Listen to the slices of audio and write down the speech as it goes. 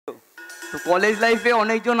তো কলেজ লাইফে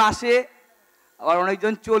অনেকজন আসে, আবার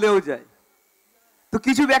অনেকজন চলেও যায়। তো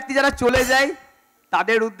কিছু ব্যক্তি যারা চলে যায়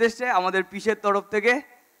তাদের উদ্দেশ্যে আমাদের পিসের তরফ থেকে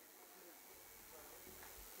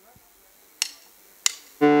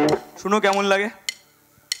শুনো কেমন লাগে।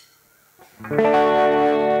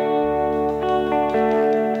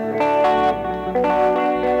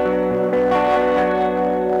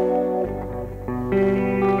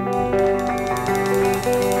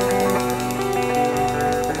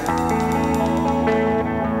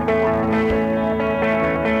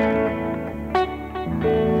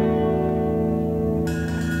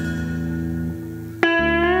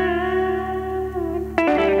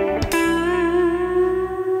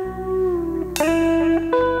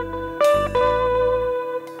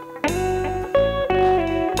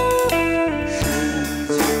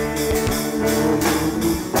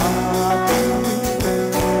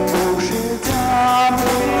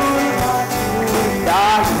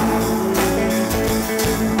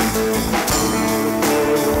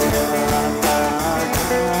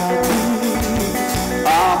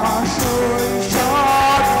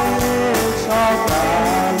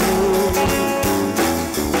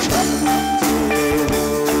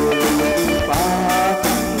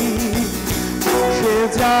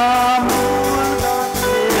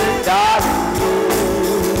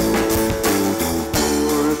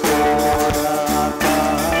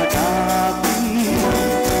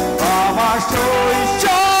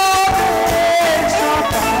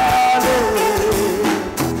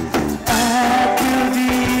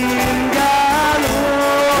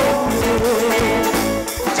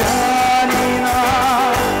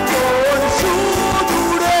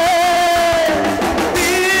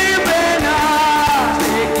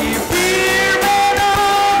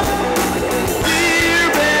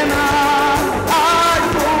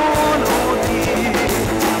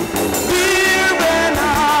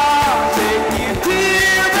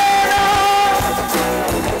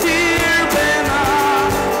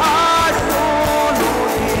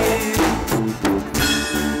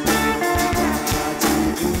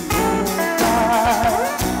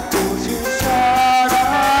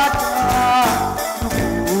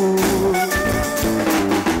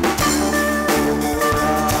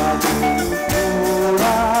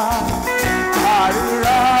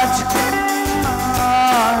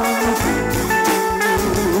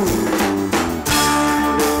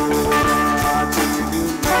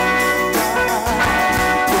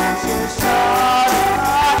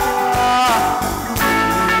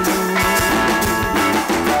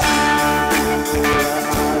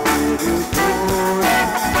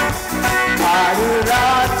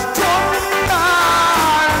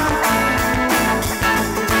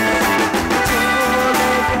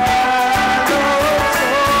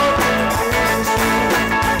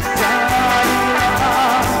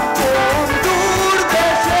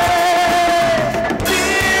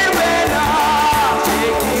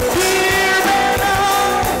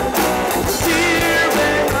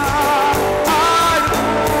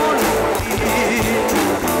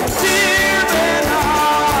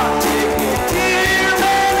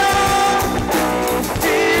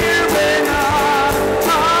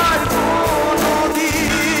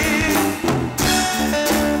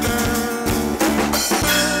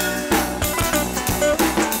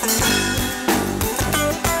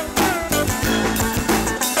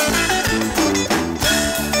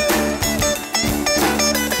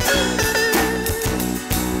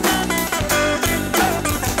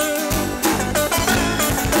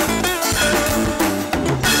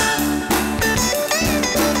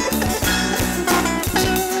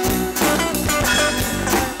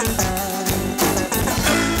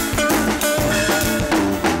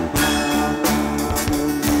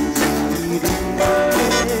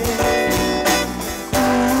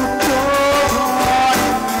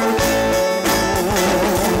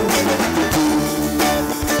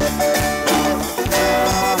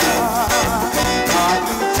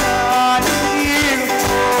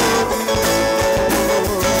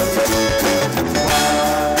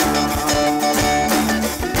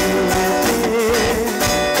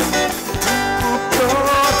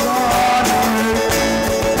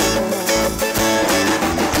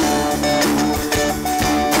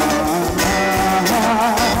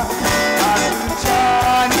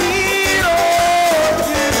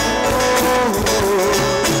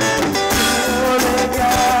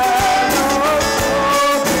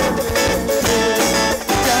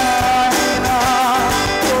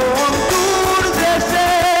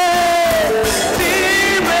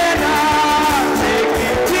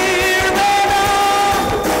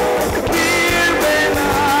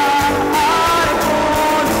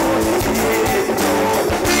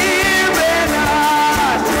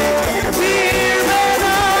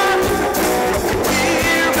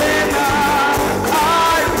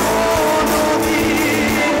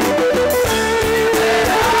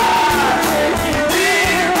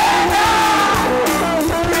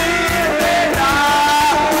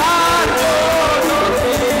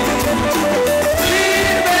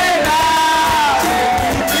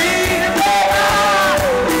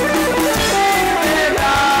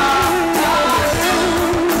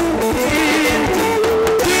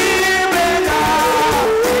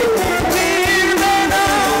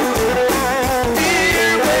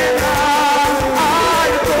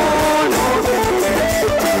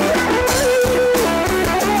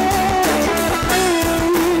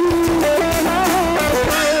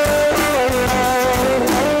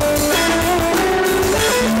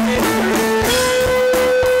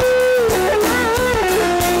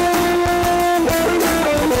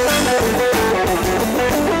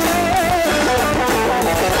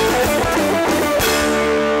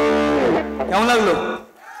 লাগলো?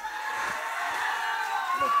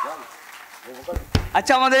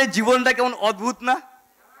 আচ্ছা, আমাদের জীবনটা কেমন অদ্ভুত না?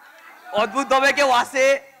 অদ্ভুত ভাবে কেউ আসে,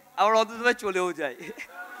 আবার অদ্ভুত ভাবে চলেও যায়।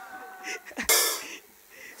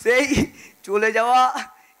 সেই চলে যাওয়া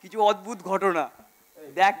কিছু অদ্ভুত ঘটনা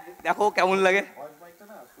দেখো কেমন লাগে।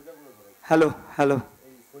 Hello hello,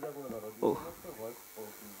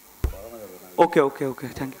 okay okay okay,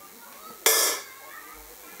 thank you.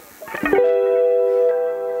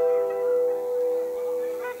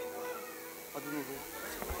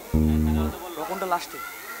 কোনটা লাস্টে?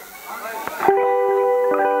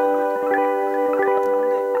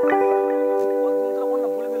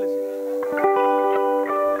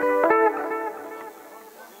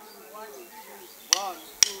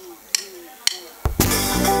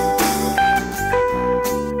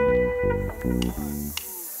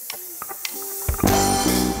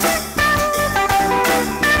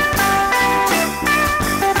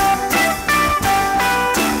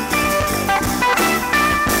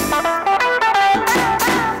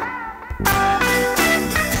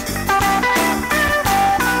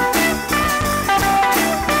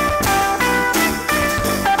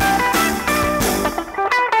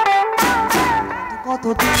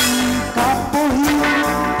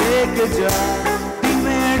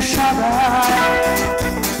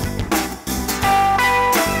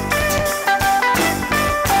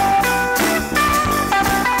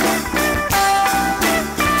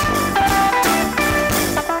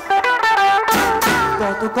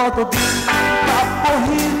 কতদিন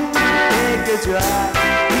কাব্যহীন থেকে যায়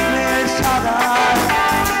দিনের সাদায়,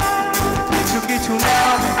 কিছু কিছু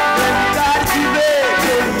নাম প্রেমিকার জীবে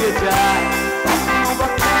জড়িয়ে যায় কখনো বা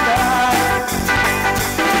কাদায়।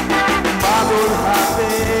 বাদল হাতে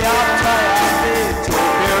আবছায়াতে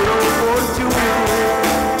চোখের ওপর চুড়ে,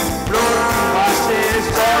 রোদ মাসে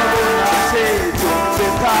সর্বনাশে চলতে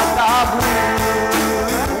থাকা ভুল।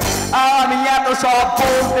 আমি এত সব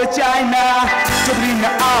বলতে চাই না, যদি না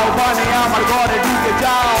আহ্বানে আমার ঘরে ঢুকে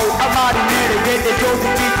যাও, আমার মেরে গেটে যদি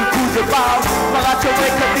কিছু খুঁজে পাও, বলা চোখে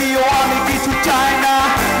দিও আমি কিছু চাই না,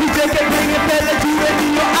 নিজেকে ভেঙে ফেলে জুড়ে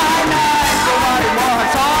দিও আয়নায়। তোমার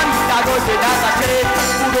মহাশন কাগজে আকাশে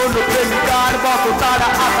পুরনো প্রেমিকার মতো তারা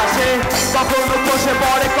আকাশে, কখনো বসে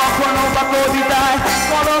পড়ে কখনো বা কবিতায়,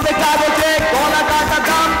 কলমে কাগজে গলা কাটা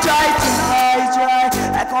দাম চাই চাই চাই।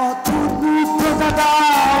 এক অদ্ভুত মুগ্ধতা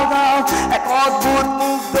দাও দাও, এক অদ্ভুত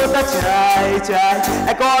মুগ্ধতা চাই চাই,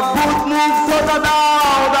 এক অদ্ভুত মুগ্ধতা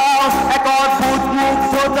দাও দাও, এক অদ্ভুত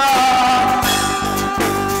মুগ্ধতা।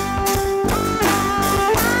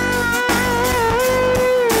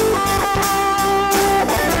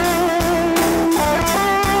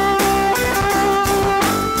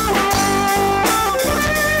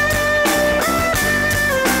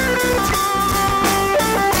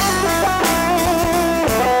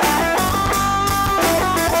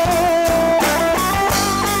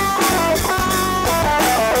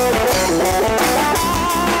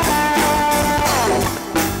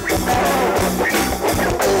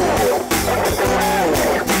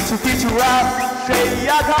 সেই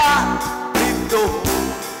আঘাত বৃদ্ধ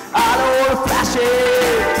আলোর ফ্ল্যাশে,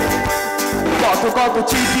 কত কত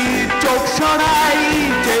চিঠির চোখ সরাই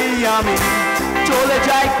যেই আমি চলে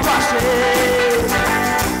যাই পাশে।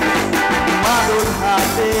 মাদুর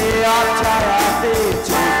হাতে আবছায়াতে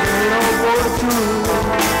চোখের ওপর চুল,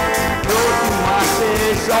 রোদ মাসে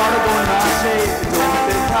সর্বনাশে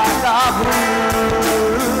চলতে থাকা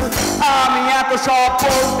ভুল। আমি এত সব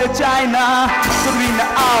বলতে চাই না, তুমি না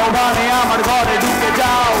আহ্বানে আমার ঘরে ঢুকে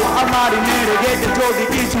যাও, আমার মেরে গেটে যদি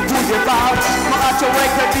কিছু খুঁজে পাও, মাছ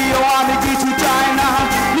রেখে দিও আমি কিছু চাই না,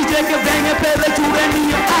 নিজেকে ভেঙে ফেলে জুড়ে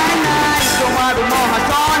নিয়ে আয়নায়। তোমার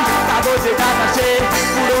মহাশন কাগজে আকাশে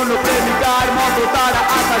পুরনো প্রেমিকার মতো তারা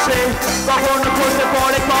আকাশে, কখনো খসে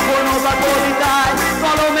পড়ে কখনো বা কবিতায়,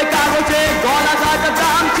 কলমে কাগজে গলা কাটা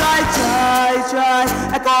দাম চাই চাই চাই।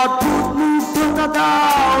 এক অদ্ভুত মুগ্ধতা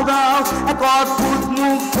দাও দাও, এক অদ্ভুত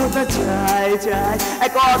মুগ্ধতা চাই চাই,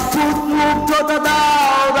 এক অদ্ভুত মুগ্ধতা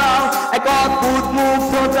দাও দাও, এক অদ্ভুত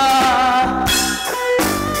মুগ্ধতা।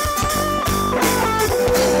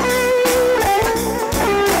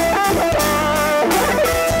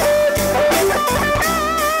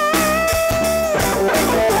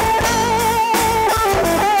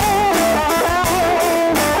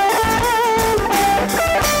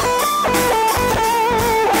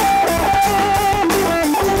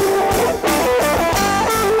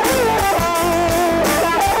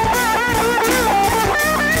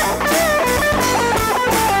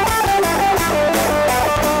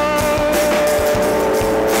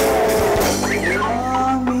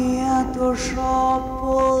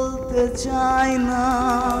 চাই না,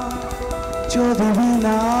 যদি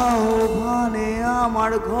বিনাও ভানে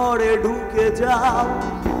আমার ঘরে ঢুকে যাও,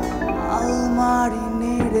 আলমারি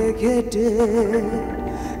নেড়ে ঘেটে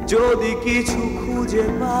যদি কিছু খুঁজে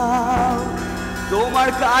পাও, তোমার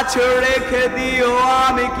কাছে রেখে দিও,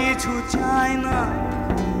 আমি কিছু চাই না,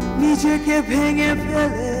 নিজেকে ভেঙে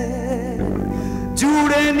ফেলে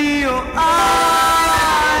জুড়ে নিও।